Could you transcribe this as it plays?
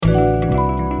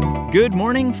Good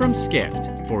morning from Skift.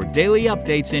 For daily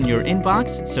updates in your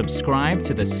inbox, subscribe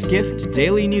to the Skift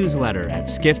Daily newsletter at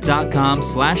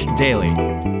skift.com/daily.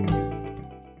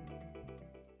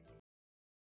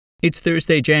 It's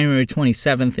Thursday, January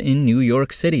 27th in New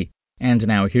York City. And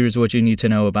now here's what you need to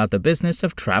know about the business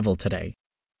of travel today.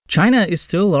 China is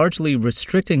still largely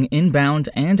restricting inbound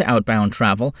and outbound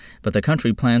travel, but the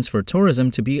country plans for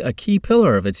tourism to be a key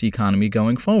pillar of its economy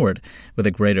going forward, with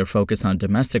a greater focus on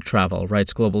domestic travel,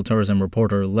 writes global tourism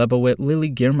reporter Lebowit Lily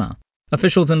Girma.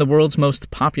 Officials in the world's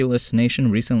most populous nation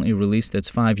recently released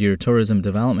its 5-year tourism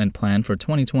development plan for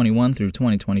 2021 through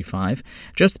 2025,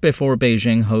 just before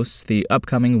Beijing hosts the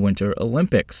upcoming Winter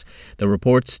Olympics. The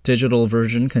report's digital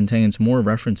version contains more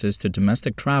references to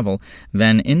domestic travel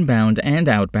than inbound and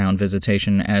outbound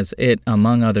visitation, as it,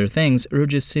 among other things,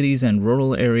 urges cities and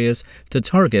rural areas to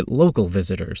target local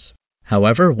visitors.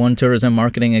 However, one tourism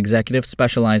marketing executive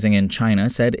specializing in China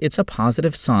said it's a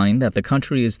positive sign that the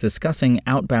country is discussing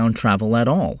outbound travel at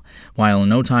all. While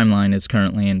no timeline is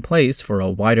currently in place for a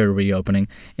wider reopening,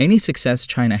 any success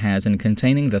China has in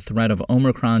containing the threat of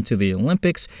Omicron to the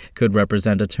Olympics could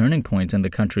represent a turning point in the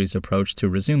country's approach to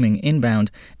resuming inbound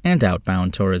and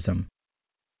outbound tourism.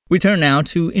 We turn now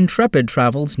to Intrepid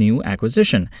Travel's new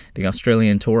acquisition. The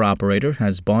Australian tour operator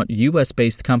has bought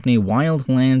U.S.-based company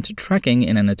Wildland Trekking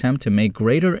in an attempt to make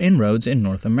greater inroads in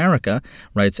North America,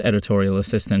 writes editorial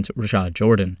assistant Rashad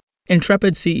Jordan.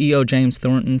 Intrepid CEO James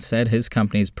Thornton said his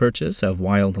company's purchase of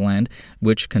Wildland,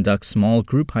 which conducts small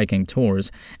group hiking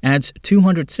tours, adds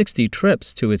 260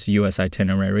 trips to its U.S.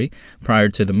 itinerary. Prior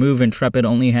to the move, Intrepid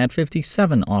only had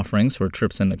 57 offerings for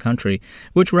trips in the country,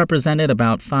 which represented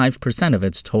about 5% of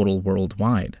its total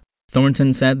worldwide.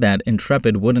 Thornton said that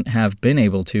Intrepid wouldn't have been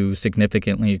able to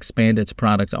significantly expand its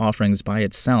product offerings by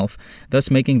itself, thus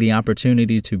making the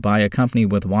opportunity to buy a company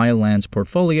with Wildland's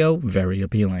portfolio very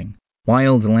appealing.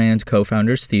 Wildland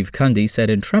co-founder Steve Cundy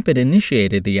said Intrepid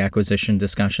initiated the acquisition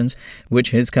discussions, which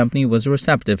his company was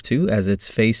receptive to as it's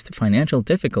faced financial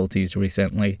difficulties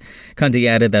recently. Cundy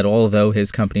added that although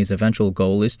his company's eventual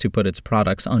goal is to put its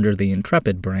products under the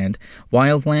Intrepid brand,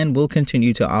 Wildland will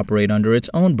continue to operate under its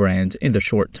own brand in the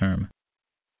short term.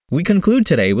 We conclude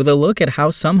today with a look at how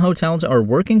some hotels are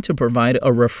working to provide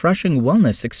a refreshing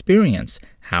wellness experience.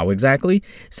 How exactly?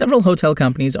 Several hotel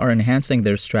companies are enhancing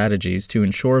their strategies to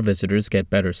ensure visitors get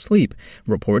better sleep,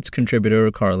 reports contributor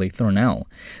Carly Thornell.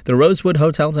 The Rosewood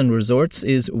Hotels and Resorts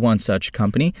is one such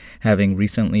company, having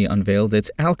recently unveiled its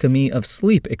Alchemy of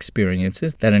Sleep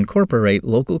experiences that incorporate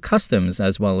local customs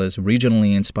as well as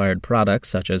regionally inspired products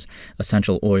such as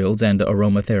essential oils and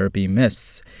aromatherapy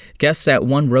mists. Guests at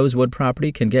one Rosewood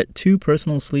property can get 2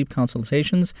 personal sleep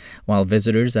consultations, while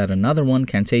visitors at another one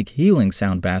can take healing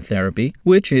sound bath therapy,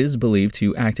 which is believed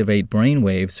to activate brain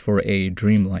waves for a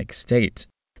dreamlike state.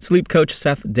 Sleep coach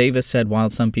Seth Davis said while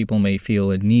some people may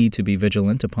feel a need to be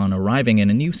vigilant upon arriving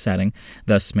in a new setting,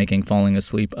 thus making falling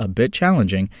asleep a bit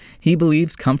challenging, he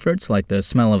believes comforts like the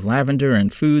smell of lavender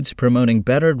and foods promoting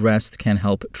better rest can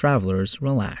help travelers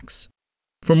relax.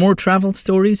 For more travel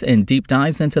stories and deep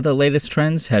dives into the latest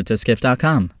trends, head to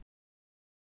skift.com.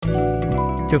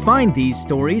 To find these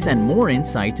stories and more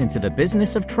insight into the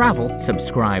business of travel,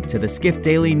 subscribe to the Skift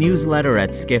Daily newsletter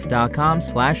at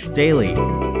skift.com/daily.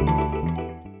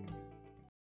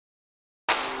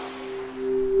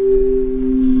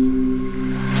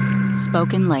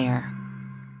 Spoken Layer.